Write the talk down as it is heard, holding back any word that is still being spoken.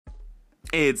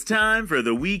It's time for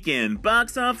the weekend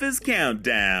box office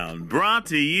countdown, brought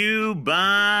to you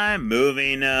by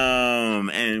Movie Gnome,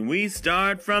 and we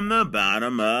start from the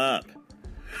bottom up.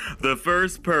 The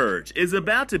first purge is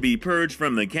about to be purged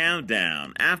from the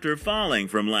countdown after falling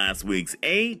from last week's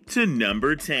 8 to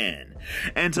number 10.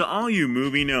 And to all you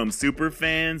Movie Gnome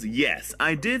superfans, yes,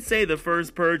 I did say the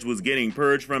first purge was getting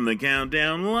purged from the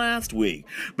countdown last week,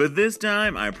 but this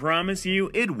time I promise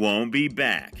you it won't be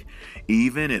back,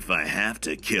 even if I have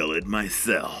to kill it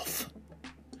myself.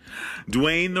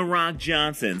 Dwayne "The Rock"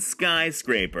 Johnson's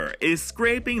Skyscraper is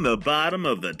scraping the bottom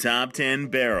of the top 10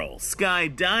 barrel,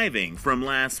 skydiving from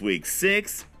last week's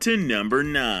 6 to number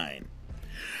 9.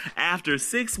 After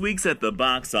 6 weeks at the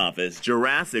box office,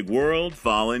 Jurassic World: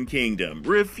 Fallen Kingdom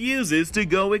refuses to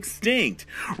go extinct,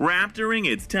 raptoring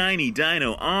its tiny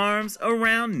dino arms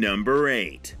around number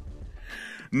 8.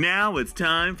 Now it's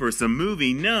time for some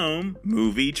Movie Gnome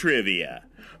movie trivia.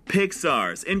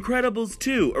 Pixar's Incredibles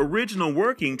 2 original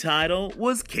working title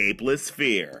was Capeless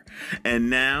Fear. And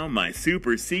now my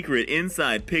super secret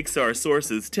inside Pixar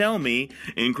sources tell me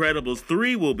Incredibles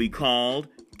 3 will be called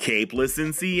Capeless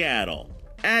in Seattle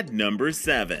at number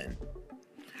 7.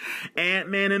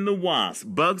 Ant-Man and the Wasp: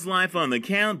 Bug's Life on the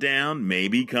Countdown may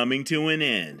be coming to an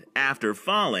end after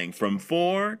falling from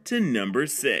 4 to number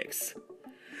 6.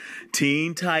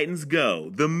 Teen Titans Go,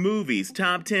 the movie's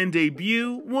top 10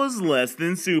 debut, was less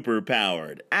than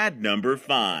superpowered at number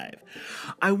 5.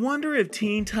 I wonder if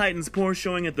Teen Titans' poor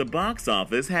showing at the box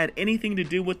office had anything to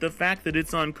do with the fact that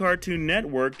it's on Cartoon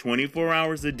Network 24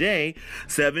 hours a day,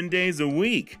 7 days a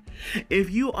week. If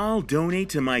you all donate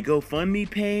to my GoFundMe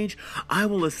page, I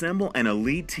will assemble an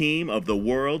elite team of the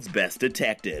world's best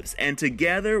detectives, and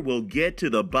together we'll get to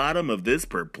the bottom of this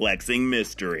perplexing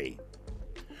mystery.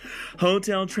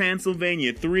 Hotel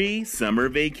Transylvania 3 Summer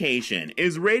Vacation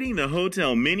is raiding the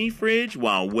hotel mini fridge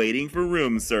while waiting for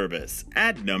room service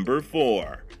at number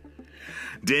 4.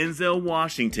 Denzel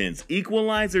Washington's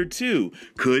Equalizer 2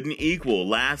 couldn't equal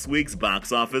last week's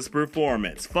box office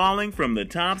performance, falling from the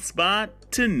top spot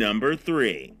to number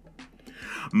 3.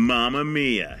 Mamma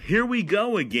Mia, Here We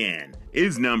Go Again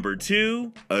is number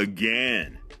 2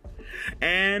 again.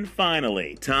 And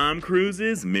finally, Tom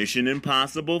Cruise's Mission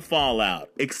Impossible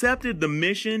Fallout accepted the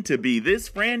mission to be this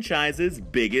franchise's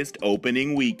biggest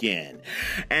opening weekend.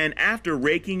 And after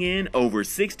raking in over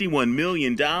 $61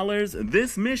 million,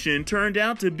 this mission turned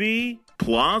out to be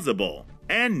plausible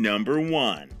and number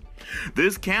 1.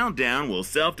 This countdown will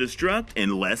self-destruct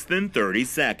in less than 30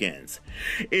 seconds.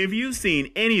 If you've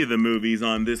seen any of the movies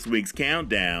on this week's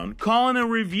countdown, call in a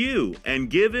review and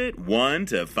give it 1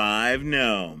 to 5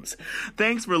 gnomes.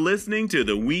 Thanks for listening to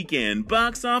the Weekend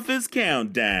Box Office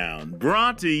Countdown,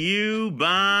 brought to you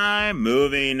by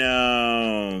Movie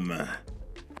Gnome.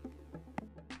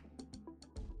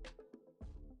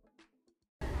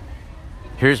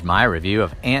 Here's my review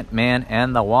of Ant-Man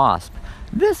and the Wasp.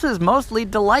 This is mostly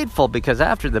delightful because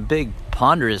after the big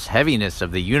ponderous heaviness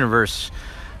of the universe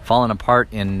falling apart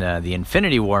in the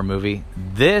Infinity War movie,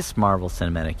 this Marvel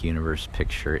Cinematic Universe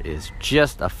picture is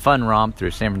just a fun romp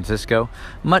through San Francisco.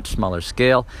 Much smaller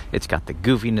scale. It's got the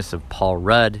goofiness of Paul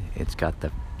Rudd. It's got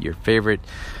your favorite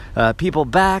people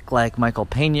back like Michael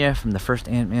Pena from the first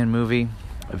Ant-Man movie,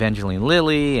 Evangeline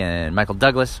Lilly and Michael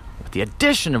Douglas. With the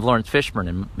addition of Lawrence Fishburne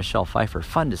and Michelle Pfeiffer,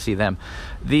 fun to see them.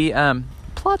 The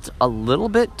plot's a little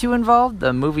bit too involved.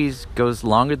 The movie goes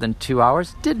longer than 2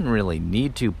 hours. Didn't really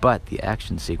need to, but the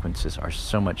action sequences are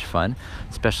so much fun,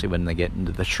 especially when they get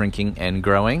into the shrinking and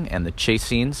growing and the chase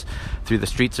scenes through the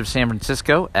streets of San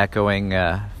Francisco, echoing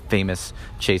famous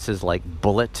chases like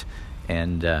Bullitt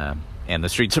and the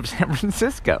streets of San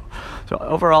Francisco. So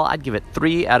overall, I'd give it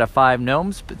 3 out of 5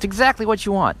 gnomes. But it's exactly what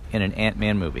you want in an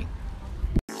Ant-Man movie.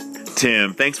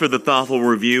 Tim, thanks for the thoughtful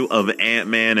review of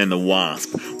Ant-Man and the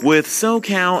Wasp. With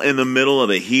SoCal in the middle of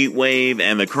a heat wave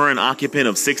and the current occupant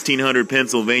of 1600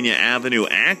 Pennsylvania Avenue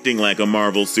acting like a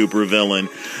Marvel supervillain,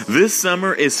 this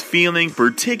summer is feeling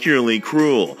particularly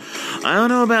cruel. I don't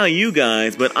know about you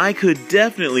guys, but I could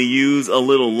definitely use a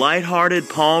little lighthearted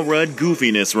Paul Rudd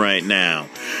goofiness right now.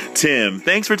 Tim,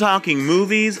 thanks for talking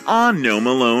movies on Gnome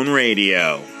Alone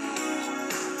Radio.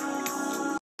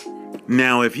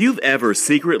 Now, if you've ever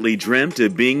secretly dreamt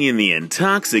of being in the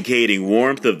intoxicating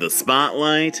warmth of the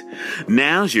spotlight,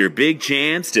 now's your big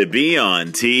chance to be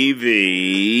on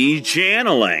TV.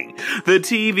 Channeling, the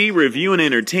TV review and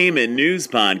entertainment news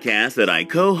podcast that I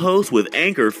co-host with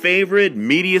anchor favorite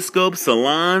Mediascope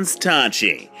Salon's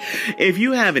Tachi. If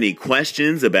you have any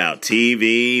questions about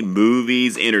TV,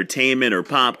 movies, entertainment, or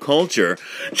pop culture,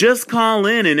 just call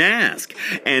in and ask,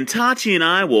 and Tachi and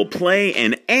I will play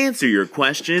an answer your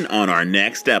question on our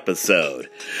next episode.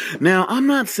 Now, I'm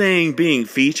not saying being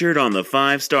featured on the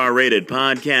 5-star rated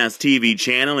podcast TV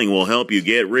channeling will help you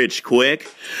get rich quick.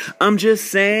 I'm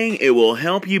just saying it will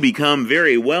help you become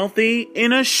very wealthy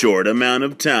in a short amount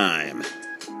of time.